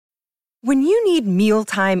When you need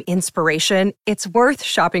mealtime inspiration, it's worth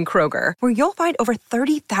shopping Kroger, where you'll find over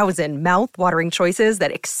 30,000 mouth-watering choices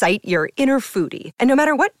that excite your inner foodie. And no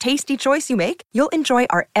matter what tasty choice you make, you'll enjoy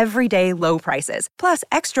our everyday low prices, plus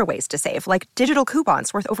extra ways to save, like digital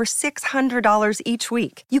coupons worth over $600 each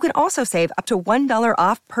week. You can also save up to $1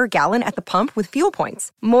 off per gallon at the pump with fuel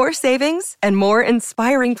points. More savings and more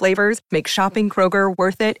inspiring flavors make shopping Kroger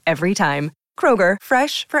worth it every time. Kroger,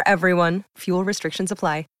 fresh for everyone. Fuel restrictions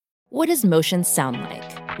apply. What does motion sound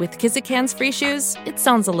like? With Kizikans free shoes, it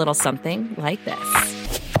sounds a little something like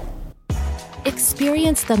this.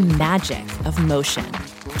 Experience the magic of motion.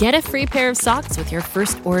 Get a free pair of socks with your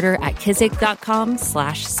first order at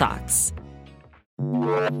kizik.com/socks.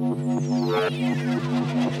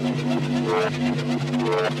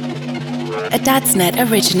 A Dadsnet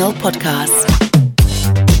original podcast.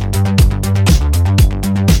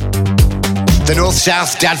 The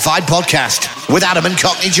North-South Dad Vibe Podcast with Adam and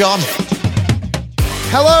Cockney John.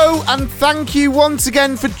 Hello and thank you once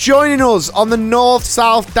again for joining us on the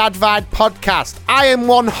North-South Dad Vibe Podcast. I am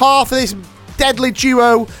one half of this deadly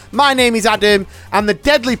duo. My name is Adam, and the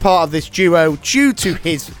deadly part of this duo, due to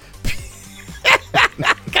his...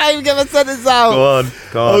 I can't even get my sentence out. Go on.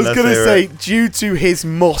 I was going to say, due to his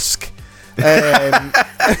musk. Hey,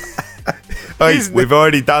 we've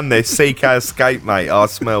already done this. Seek our escape, mate. I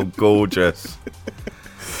smell gorgeous.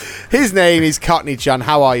 His name is Cockney John.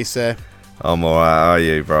 How are you, sir? I'm alright. How are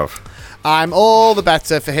you, bruv? I'm all the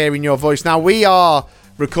better for hearing your voice. Now, we are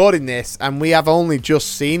recording this, and we have only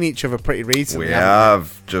just seen each other pretty recently. We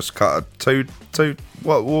have just cut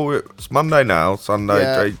it's Monday now,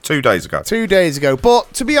 Sunday, 2 days ago. 2 days ago.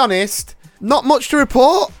 But, to be honest, not much to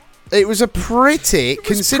report. It was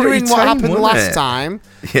considering what happened last time,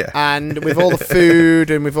 and with all the food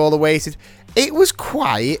and with all the wasted, it was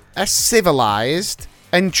quite a civilised,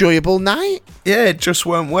 enjoyable night. Yeah, it just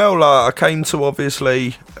went well. Like, I came to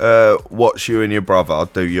obviously watch you and your brother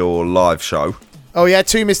do your live show. Oh yeah,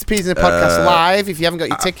 2 Mr. P's in the podcast live. If you haven't got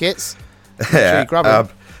your tickets, make sure you grab them.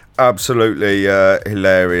 Absolutely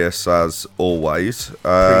hilarious as always.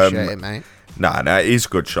 Appreciate it, mate. No, it is a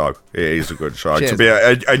good show. It is a good show.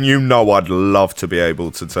 Cheers, And you know I'd love to be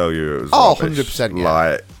able to tell you it was rubbish, 100%,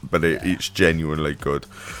 yeah. But it's genuinely good.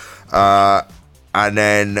 And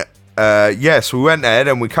then, so we went there,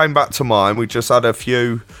 and we came back to mine. We just had a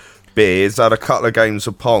few beers, had a couple of games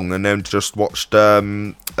of Pong, and then just watched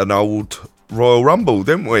an old Royal Rumble,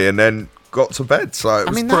 didn't we? And then got to bed. So it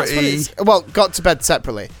was pretty... got to bed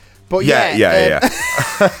separately. But yeah.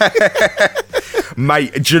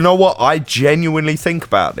 Mate, do you know what? I genuinely think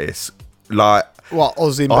about this. Like, what,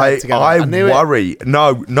 us in bed together? I worry.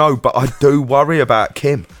 No, but I do worry about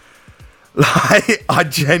Kim. Like, I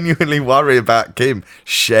genuinely worry about Kim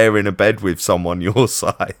sharing a bed with someone your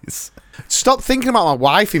size. Stop thinking about my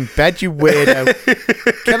wife in bed, you weirdo.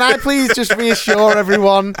 Can I please just reassure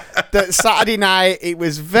everyone that Saturday night, it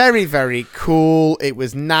was very, very cool. It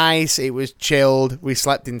was nice. It was chilled. We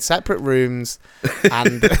slept in separate rooms.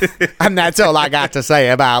 And that's all I got to say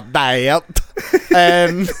about that.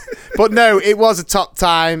 But no, it was a top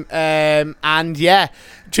time. And yeah.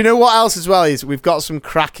 Do you know what else as well is we've got some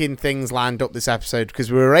cracking things lined up this episode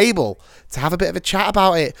because we were able to have a bit of a chat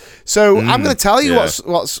about it. So I'm going to tell you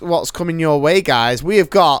what's coming your way, guys. We have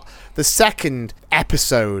got the second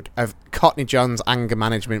episode of Cockney John's Anger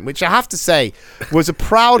Management, which I have to say was a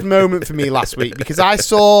proud moment for me last week because I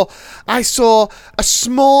saw a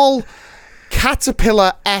small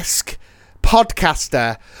caterpillar-esque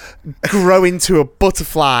podcaster grow into a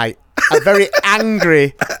butterfly. A very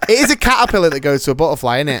angry... It is a caterpillar that goes to a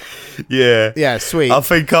butterfly, isn't it? Yeah. Yeah, sweet. I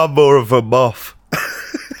think I'm more of a moth.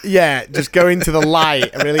 Yeah, just go into the light,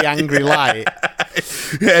 a really angry light.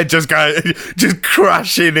 Yeah, just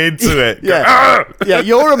crashing into it. Yeah, yeah.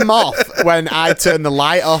 You're a moth when I turn the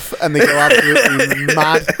light off and they go absolutely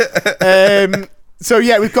mad. So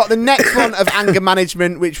yeah, we've got the next one of Anger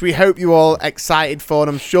Management, which we hope you all excited for,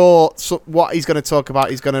 and I'm sure what he's going to talk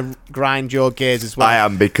about is going to grind your gears as well. I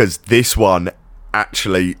am, because this one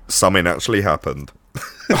something actually happened.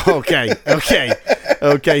 Okay.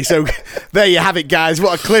 So there you have it, guys.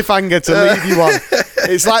 What a cliffhanger to leave you on.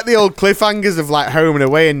 It's like the old cliffhangers of like Home and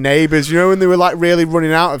Away and Neighbours. You know when they were like really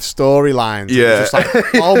running out of storylines. Yeah. It was just like,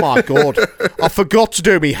 oh my god, I forgot to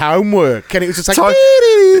do my homework, and it was just like,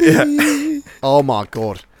 oh my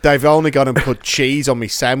god. They've only gone and put cheese on my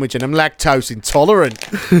sandwich and I'm lactose intolerant.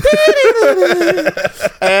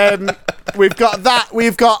 We've got that.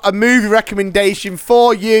 We've got a movie recommendation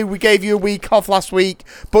for you. We gave you a week off last week,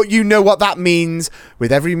 but you know what that means.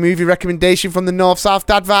 With every movie recommendation from the North-South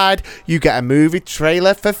Dad Vibe, you get a movie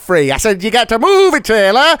trailer for free. I said you get a movie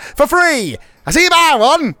trailer for free. I see you buy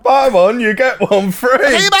one. Buy one, you get one free.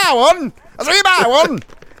 I see you buy one. I see you buy one.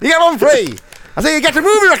 You get one free. I see you get a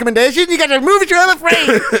movie recommendation. You get a movie trailer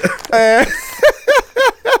free.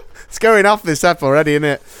 It's going off this app already, isn't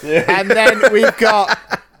it? Yeah. And then we've got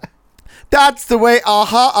That's the Way.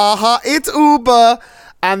 It's Uber.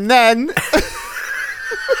 And then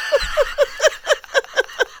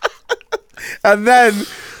and then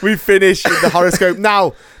we finish with the horoscope.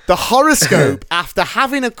 Now, the horoscope, after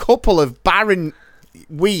having a couple of barren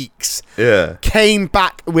weeks, came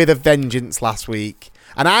back with a vengeance last week.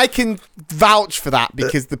 And I can vouch for that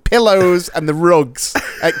because the pillows and the rugs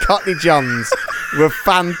at Cockney John's were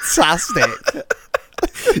fantastic.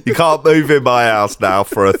 You can't move in my house now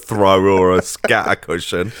for a throw or a scatter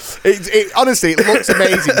cushion. Honestly, it looks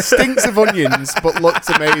amazing. Stinks of onions, but looks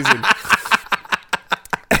amazing.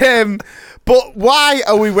 But why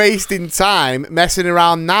are we wasting time messing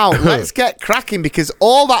around now? Let's get cracking, because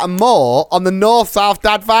all that and more on the North South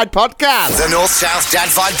Dad Vibe podcast. The North South Dad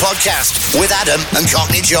Vibe podcast with Adam and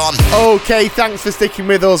Cockney John. Okay, thanks for sticking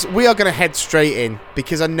with us. We are going to head straight in,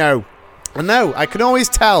 because I know, I can always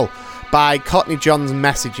tell by Cockney John's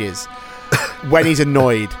messages when he's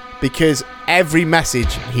annoyed, because every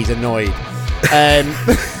message he's annoyed.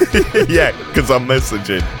 Yeah, because I'm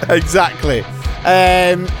messaging. Exactly.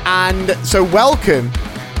 And so welcome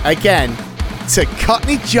again to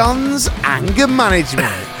Cockney John's anger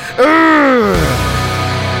management. Oh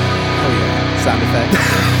yeah, sound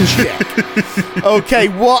effect. Okay,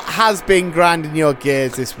 what has been grinding your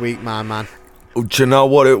gears this week, my man? Do you know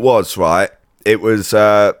what it was, right? It was,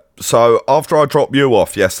 so after I dropped you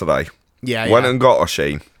off yesterday, went and got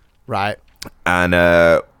Oshin. Right.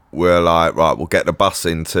 And we're like, right, we'll get the bus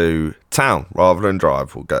into town rather than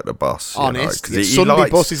drive. We'll get the bus. Honest. Sunday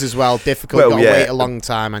buses as well, difficult. Got to wait a long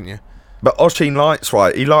time, haven't you? But Oshin likes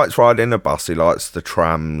he likes riding a bus. He likes the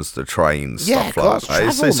trams, the trains, stuff like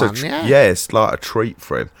that. It's like a treat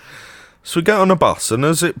for him. So we get on the bus, and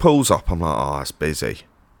as it pulls up, I'm like, it's busy.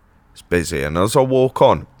 It's busy. And as I walk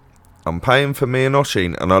on, I'm paying for me and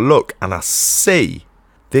Oshin, and I look and I see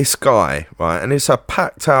this guy, right, and it's a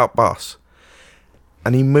packed out bus.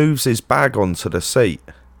 And he moves his bag onto the seat,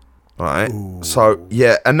 right? Ooh. So,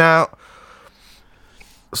 and now...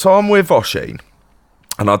 So I'm with Oshin,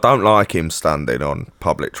 and I don't like him standing on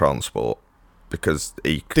public transport, because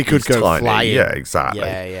they could go tiny. Flying. Yeah, exactly.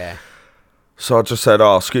 Yeah. So I just said,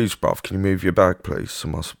 excuse me, bruv, can you move your bag, please, so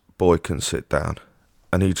my boy can sit down?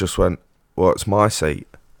 And he just went, well, it's my seat.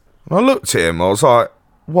 And I looked at him, I was like,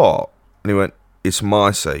 what? And he went, it's my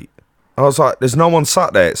seat. I was like, there's no one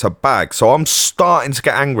sat there, it's a bag. So I'm starting to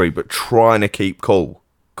get angry, but trying to keep cool,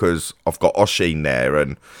 because I've got Oshin there.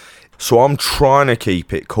 And so I'm trying to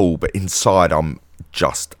keep it cool, but inside I'm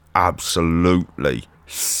just absolutely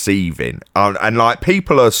seething. And like,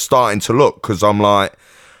 people are starting to look, because I'm like,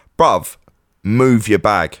 bruv, move your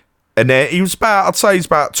bag. And then he was about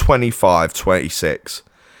 25, 26.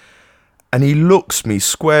 And he looks me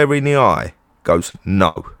square in the eye, goes,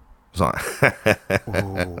 no. I was like,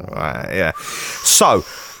 right, yeah. So,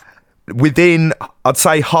 within, I'd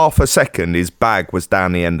say half a second, his bag was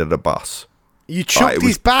down the end of the bus. You chucked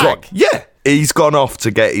his bag? Yeah. He's gone off to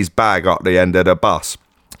get his bag up the end of the bus.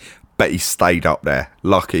 But he stayed up there.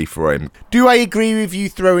 Lucky for him. Do I agree with you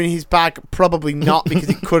throwing his bag? Probably not, because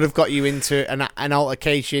it could have got you into an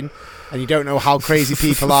altercation, and you don't know how crazy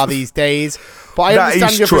people are these days. But I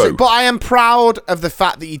understand your position. But I am proud of the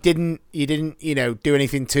fact that you didn't, do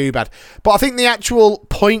anything too bad. But I think the actual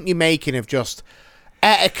point you're making of just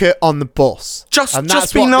etiquette on the bus, just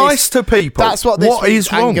be nice to people. That's what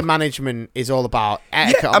this anger management is all about.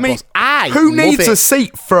 Etiquette on the bus. Who needs a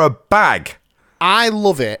seat for a bag? I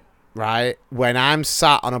love it, right, when I'm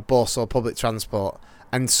sat on a bus or public transport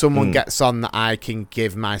and someone gets on that I can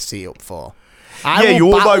give my seat up for. Makes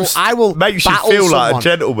you feel like a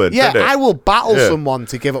gentleman. Yeah, doesn't it? I will battle someone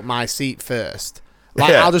to give up my seat first.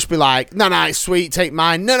 I'll just be like, no, it's sweet, take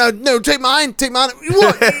mine. No, take mine.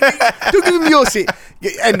 What? Don't give him your seat. You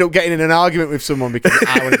end up getting in an argument with someone because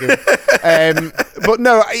I want to give it. But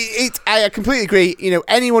no, I completely agree.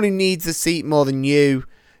 Anyone who needs a seat more than you,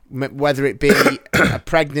 whether it be a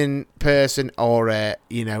pregnant person or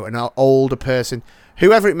an older person,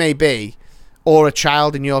 whoever it may be, or a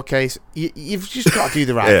child in your case, you've just got to do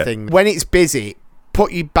the right thing. When it's busy,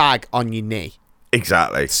 put your bag on your knee.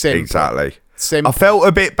 Exactly. Simple. Exactly. Simple. I felt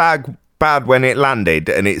a bit bad when it landed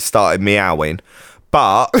and it started meowing,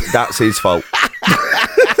 but that's his fault.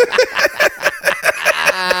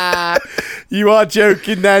 You are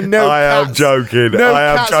joking there. No, I am joking. No I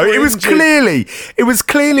am cats joking. were It was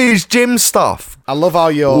clearly his gym stuff. I love how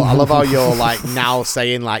you're like now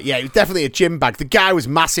saying like, yeah, he was definitely a gym bag. The guy was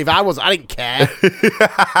massive. I didn't care.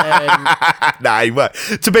 Nah, he weren't.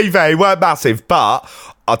 To be fair, he weren't massive, but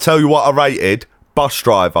I'll tell you what I rated. Bus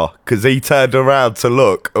driver, because he turned around to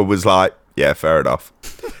look and was like, yeah, fair enough.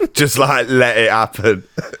 Just like let it happen.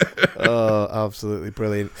 Oh, absolutely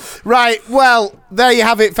brilliant. Right, well, there you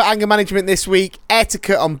have it for anger management this week.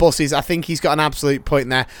 Etiquette on buses. I think he's got an absolute point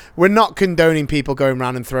there. We're not condoning people going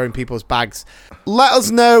around and throwing people's bags. Let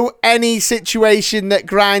us know any situation that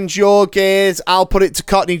grinds your gears. I'll put it to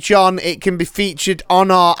Cockney John. It can be featured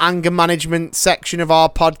on our anger management section of our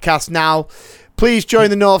podcast now. Please join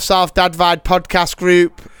the North South Dad Vibe podcast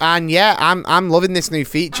group. And yeah, I'm loving this new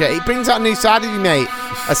feature. It brings out a new side of you, mate.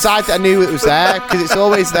 A side that I knew it was there, because it's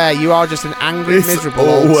always there. You are just an angry, miserable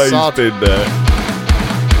old always sod. been there.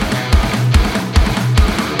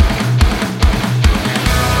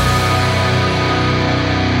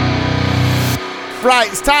 Right,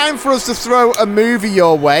 it's time for us to throw a movie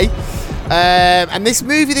your way. And this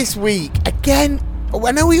movie this week, again,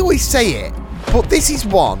 I know we always say it, but this is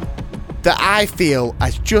one that I feel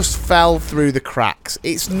has just fell through the cracks.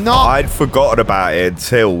 It's not... I'd forgotten about it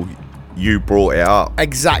until you brought it up.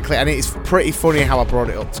 Exactly, and it's pretty funny how I brought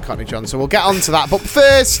it up to Cockney John, so we'll get on to that. But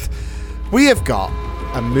first, we have got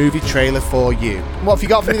a movie trailer for you. What have you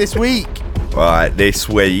got for me this week? Right, this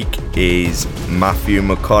week is Matthew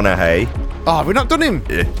McConaughey. Oh, have we not done him?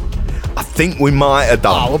 I think we might have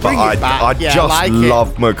done, Oh, we'll bring but it back. I Yeah, just like it.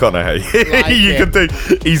 love McConaughey. Like you it. can do.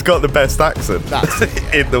 He's got the best accent That's it,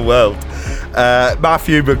 yeah. in the world.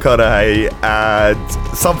 Matthew McConaughey, and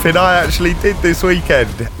something I actually did this weekend,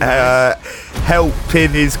 helping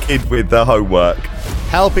his kid with the homework.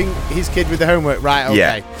 Helping his kid with the homework, right? Okay.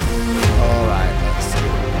 Yeah. All right. Let's see.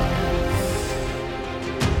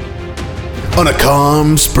 On a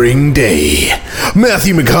calm spring day,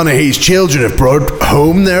 Matthew McConaughey's children have brought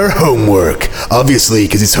home their homework. Obviously,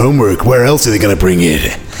 because it's homework. Where else are they going to bring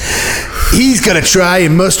it? He's got to try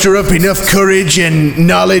and muster up enough courage and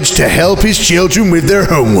knowledge to help his children with their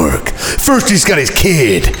homework. First, he's got his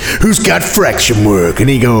kid, who's got fraction work, and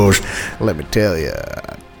he goes, Let me tell you,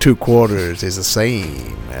 2/4 is the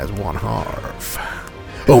same as 1/2.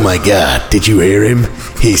 "Oh my God, did you hear him?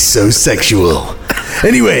 He's so sexual."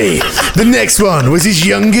 Anyway, the next one was his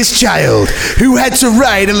youngest child, who had to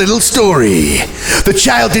write a little story. The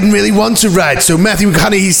child didn't really want to write, so Matthew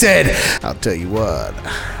McConaughey said, I'll tell you what.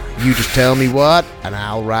 You just tell me what, and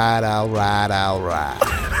I'll write.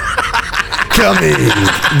 coming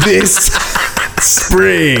this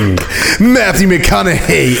spring, Matthew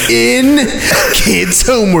McConaughey in Kids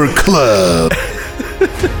Homework Club.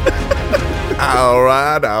 All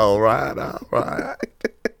right.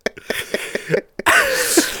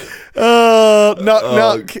 Oh,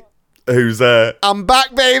 knock. Who's there? I'm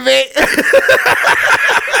back, baby.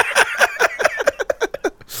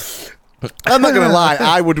 I'm not going to lie.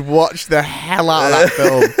 I would watch the hell out of that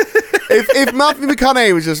film. If Matthew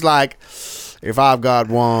McConaughey was just like, if I've got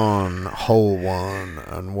 1 whole 1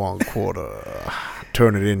 and 1/4,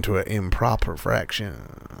 turn it into an improper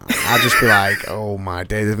fraction. I'd just be like, oh my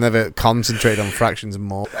days, I've never concentrated on fractions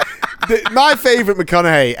more. My favourite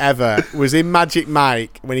McConaughey ever was in Magic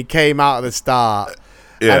Mike when he came out at the start.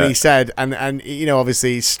 Yeah. And he said, and you know,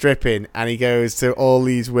 obviously he's stripping, and he goes to all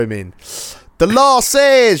these women, the law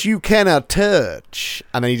says you cannot touch.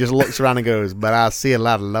 And then he just looks around and goes, but I see a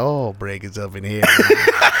lot of lawbreakers up in here.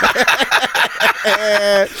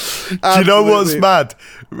 Do you know what's mad?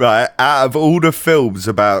 Right, out of all the films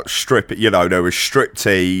about stripping, you know, there was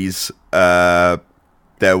Striptease,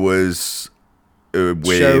 there was with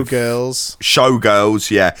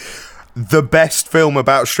Showgirls, yeah. The best film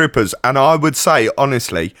about strippers, and I would say,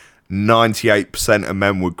 honestly, 98% of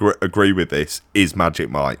men would agree with this, is Magic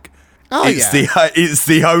Mike. Oh, It's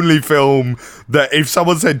the only film that if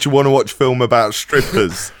someone said, do you want to watch a film about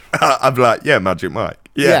strippers? I'd be like, yeah, Magic Mike.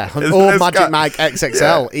 Yeah. Or Magic Mike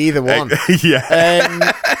XXL, either one.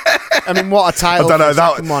 Yeah. I mean, what a title. I don't know, for the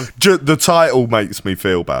second one. The title makes me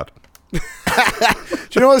feel bad. Do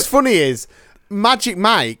you know what's funny is, Magic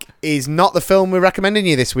Mike is not the film we're recommending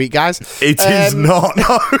you this week, guys. It is not.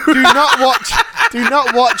 No. Do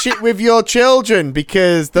not watch it with your children,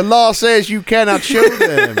 because the law says you cannot show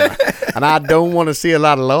them, and I don't want to see a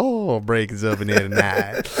lot of lawbreakers up in here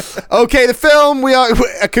tonight. Okay, the film, we are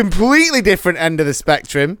a completely different end of the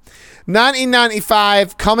spectrum.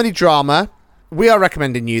 1995 comedy drama. We are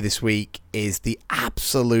recommending you this week is the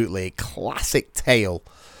absolutely classic tale,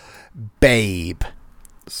 Babe.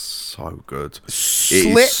 so good.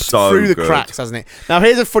 Slipped through the cracks, hasn't it? Now,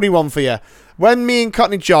 here's a funny one for you. When me and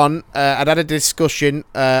Cockney John had a discussion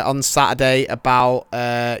on Saturday about,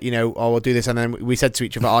 we'll do this, and then we said to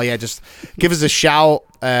each other, oh, yeah, just give us a shout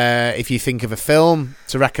if you think of a film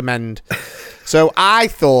to recommend. So I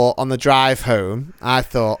thought on the drive home,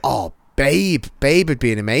 oh, Babe would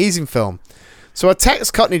be an amazing film. So I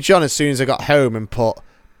text Cockney John as soon as I got home and put,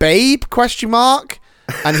 Babe, ?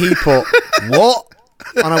 And he put, what?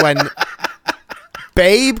 And I went,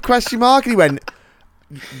 Babe, ? And he went,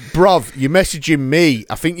 bruv, you're messaging me.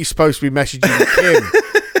 I think you're supposed to be messaging Kim.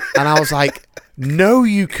 And I was like, no,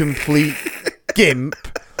 you complete gimp.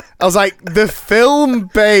 I was like, the film,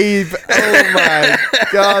 Babe. Oh, my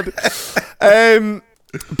God.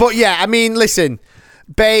 But, yeah, I mean, listen,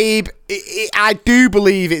 Babe, I do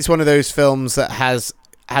believe it's one of those films that has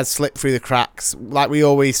slipped through the cracks. Like we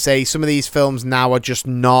always say, some of these films now are just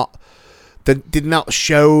not... They're not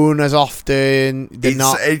shown as often.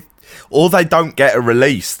 Or they don't get a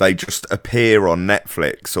release. They just appear on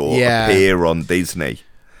Netflix or appear on Disney.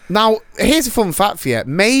 Now, here's a fun fact for you.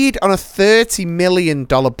 Made on a $30 million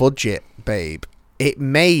budget, Babe, it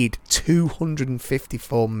made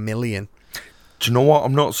 $254 million. Do you know what?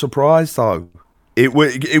 I'm not surprised, though. It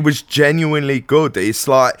was genuinely good. It's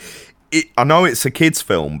like... I know it's a kid's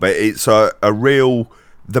film, but it's a real...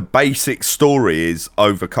 The basic story is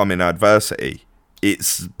overcoming adversity.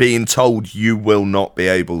 It's being told you will not be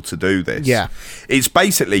able to do this. Yeah. It's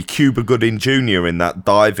basically Cuba Gooding Jr. in that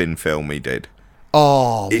diving film he did.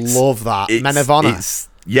 Oh, love that. Men of Honor.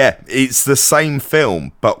 It's the same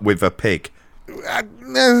film, but with a pig.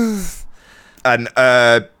 And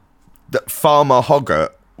Farmer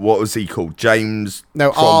Hoggart, what was he called? James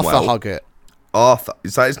Cromwell. Arthur Hoggart. Arthur,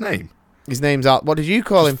 is that his name? His name's Arthur. What did you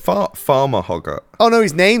call him? Farmer Hoggart. Oh, no,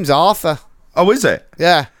 his name's Arthur. Oh, is it?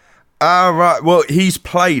 Yeah. Right. Well, he's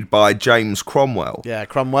played by James Cromwell. Yeah,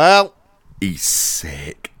 Cromwell. He's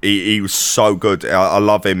sick. He was so good. I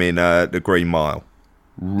love him in The Green Mile.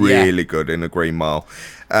 Really good in The Green Mile.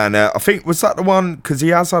 And I think, was that the one? Because he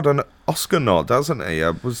has had an Oscar nod, hasn't he?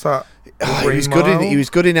 Was that he was good in? He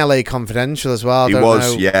was good in LA Confidential as well.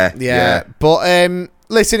 Yeah. But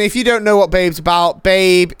listen, if you don't know what Babe's about,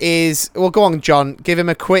 Babe is... Well, go on, John. Give him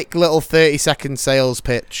a quick little 30-second sales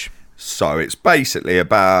pitch. So it's basically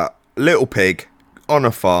about a little pig on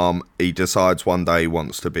a farm. He decides one day he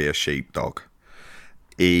wants to be a sheepdog.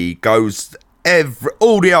 He goes...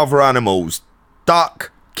 all the other animals,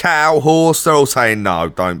 duck, cow, horse, they're all saying, no,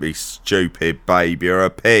 don't be stupid, Babe. You're a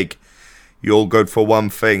pig. You're good for one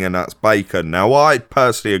thing, and that's bacon. Now, I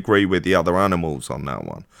personally agree with the other animals on that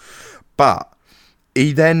one. But...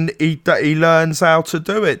 He learns how to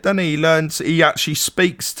do it, doesn't he? He actually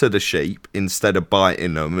speaks to the sheep instead of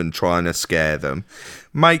biting them and trying to scare them.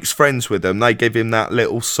 Makes friends with them. They give him that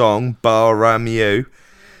little song, Bar-Ram-U.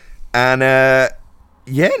 And, and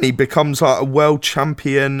he becomes like a world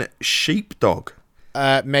champion sheepdog.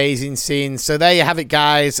 Amazing scene. So there you have it,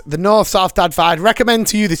 guys. The North-South Dad Fight recommend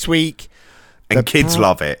to you this week. And kids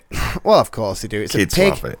love it. Well, of course they do. Kids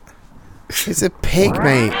love it. It's a pig,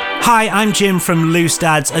 mate. Hi, I'm Jim from Loose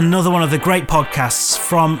Dads, another one of the great podcasts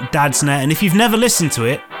from Dadsnet. And if you've never listened to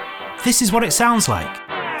it, this is what it sounds like.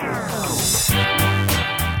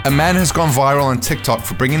 A man has gone viral on TikTok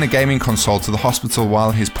for bringing a gaming console to the hospital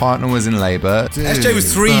while his partner was in labour. SJ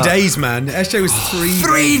was 3 days, man. SJ was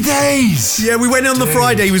 3 days! Yeah, we went on the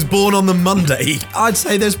Friday. He was born on the Monday. I'd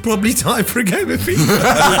say there's probably time for a game of FIFA.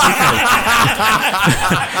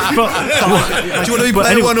 Do you want to be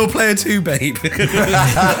player 1 or player 2, babe?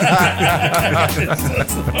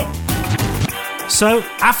 So,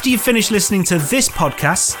 after you finish listening to this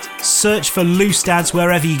podcast, search for Loose Dads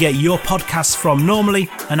wherever you get your podcasts from normally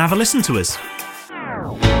and have a listen to us.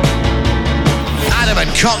 Adam and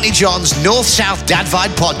Cockney John's North-South Dad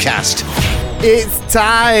Vibe podcast. It's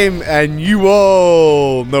time, and you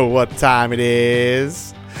all know what time it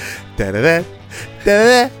is. Da-da-da,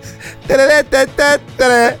 da-da-da, da-da-da,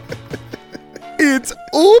 da-da-da. It's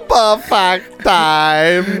Uber fact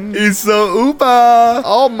time. It's the Uber.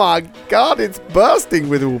 Oh my God, it's bursting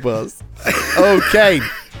with Ubers. Okay.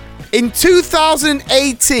 In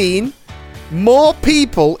 2018, more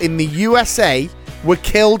people in the USA were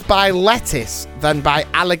killed by lettuce than by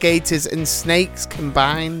alligators and snakes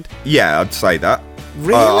combined. Yeah, I'd say that.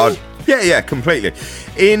 Really? Yeah, completely.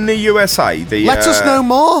 In the USA, let us know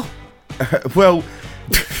more. Well...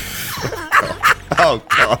 Oh,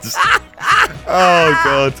 God.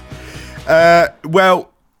 Oh, God.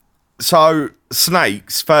 Well, so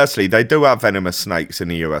snakes, firstly, they do have venomous snakes in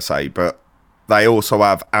the USA, but they also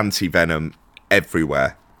have anti-venom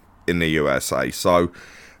everywhere in the USA. So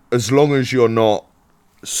as long as you're not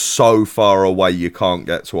so far away you can't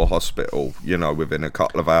get to a hospital, within a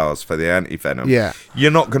couple of hours for the antivenom. Yeah.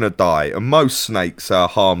 You're not going to die. And most snakes are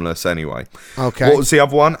harmless anyway. Okay. What was the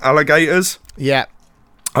other one? Alligators? Yeah.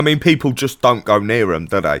 I mean, people just don't go near them,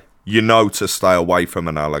 do they? You know to stay away from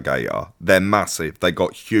an alligator. They're massive. They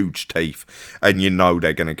got huge teeth. And you know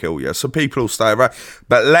they're going to kill you. So people will stay around.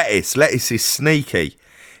 But lettuce is sneaky.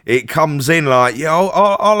 It comes in like, yeah,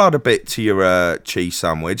 I'll add a bit to your cheese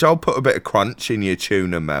sandwich. I'll put a bit of crunch in your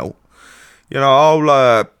tuna melt.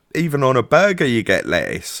 I'll even on a burger you get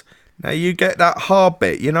lettuce. Now you get that hard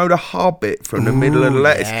bit. The hard bit from the middle of the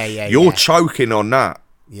lettuce. You're choking on that.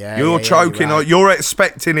 You're choking on. You're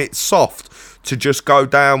expecting it soft to just go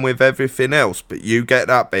down with everything else, but you get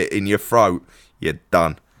that bit in your throat. You're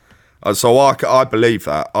done. So I believe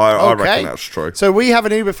that. I reckon that's true. So we have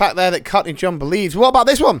an Uber fact there that Cockney John believes. What about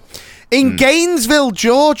this one? In Gainesville,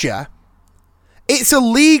 Georgia, it's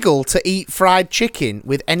illegal to eat fried chicken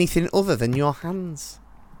with anything other than your hands.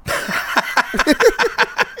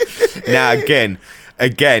 Now, again,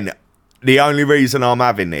 the only reason I'm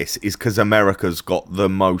having this is because America's got the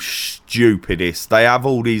most stupidest. They have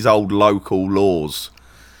all these old local laws.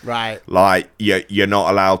 Right. Like, you're not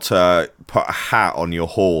allowed to put a hat on your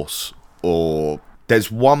horse, or there's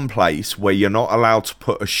one place where you're not allowed to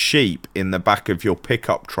put a sheep in the back of your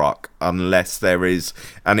pickup truck unless there is,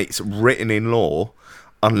 and it's written in law,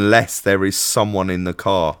 unless there is someone in the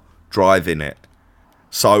car driving it.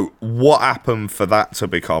 So what happened for that to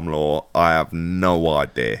become law, I have no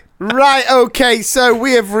idea. Right, okay, so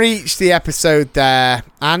we have reached the episode there,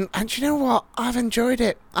 and you know what? I've enjoyed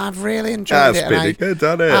it. I've really enjoyed it. That's pretty good,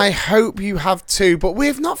 hasn't it? I hope you have too, but we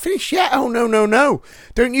have not finished yet. Oh, no.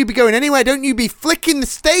 Don't you be going anywhere. Don't you be flicking the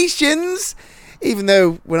stations, even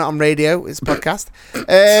though we're not on radio, it's a podcast.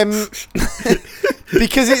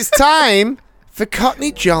 Because it's time for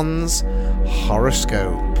Cockney John's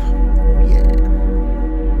horoscope.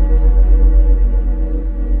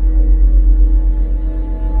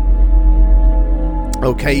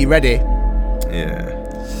 Okay, you ready? Yeah.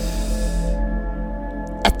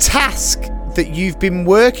 A task that you've been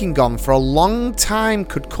working on for a long time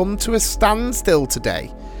could come to a standstill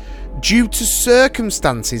today due to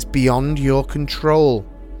circumstances beyond your control.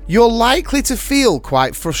 You're likely to feel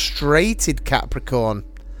quite frustrated, Capricorn,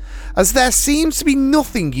 as there seems to be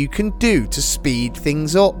nothing you can do to speed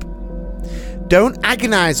things up. Don't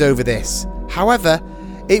agonise over this. However,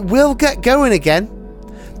 it will get going again.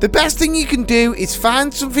 The best thing you can do is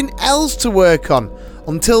find something else to work on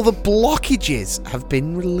until the blockages have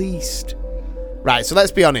been released. Right, so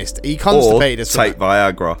let's be honest. Are you constipated or something? Take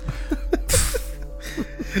Viagra.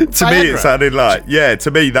 To me, it sounded like... Yeah, to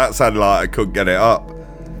me, that sounded like I couldn't get it up.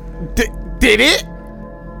 Did it?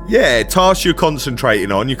 Yeah, task you're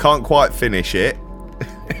concentrating on. You can't quite finish it.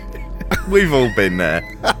 We've all been there.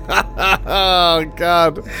 Oh,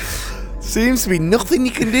 God. Seems to be nothing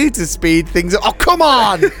you can do to speed things up. Oh, come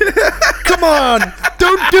on! Come on!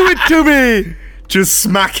 Don't do it to me! Just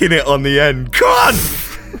smacking it on the end. Come on!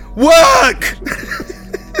 Work!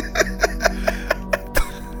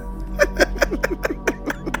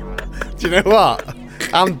 Do you know what?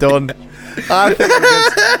 I'm done. I'm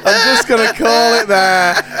just going to call it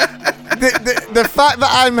there. The fact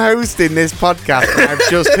that I'm hosting this podcast and I've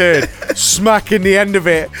just heard smacking the end of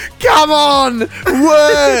it. Come on!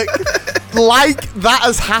 Work! Like that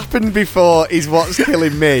has happened before is what's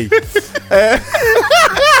killing me.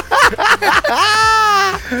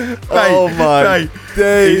 Oh my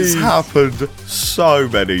days. It's happened so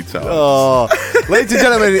many times. Oh, ladies and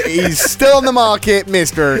gentlemen, he's still on the market,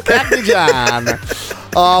 Mr. Cockney John.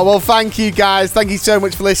 Oh, well, thank you guys. Thank you so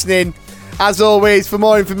much for listening. As always, for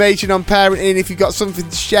more information on parenting, if you've got something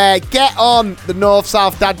to share, get on the North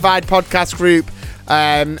South Dad Vibe podcast group.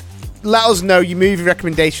 Let us know your movie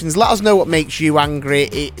recommendations. Let us know what makes you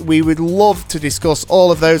angry. We would love to discuss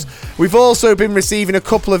all of those. We've also been receiving a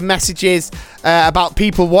couple of messages about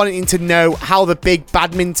people wanting to know how the big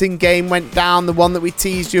badminton game went down, the one that we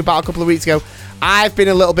teased you about a couple of weeks ago. I've been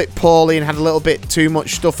a little bit poorly and had a little bit too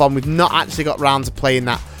much stuff on. We've not actually got round to playing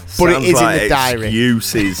that, but it is in the diary.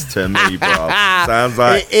 Excuses to me, bro. Sounds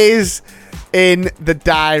like it is in the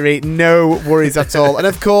diary. No worries at all. And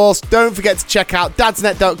of course, don't forget to check out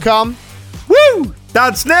dadsnet.com. Woo!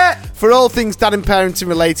 Dadsnet! For all things dad and parenting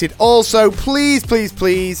related. Also, please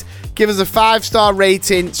give us a 5-star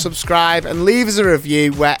rating, subscribe, and leave us a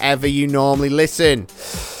review wherever you normally listen.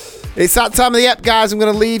 It's that time of the ep, guys. I'm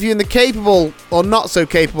going to leave you in the capable or not so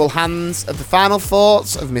capable hands of the final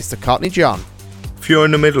thoughts of Mr. Cockney John. If you're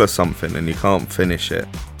in the middle of something and you can't finish it,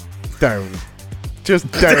 don't.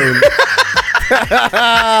 Just don't.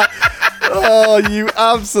 Oh, you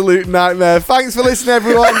absolute nightmare. Thanks for listening,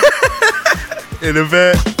 everyone. In a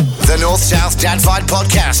bit. The North South Dad Fight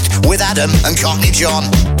Podcast with Adam and Cockney John.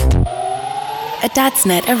 A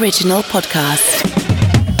Dadsnet original podcast.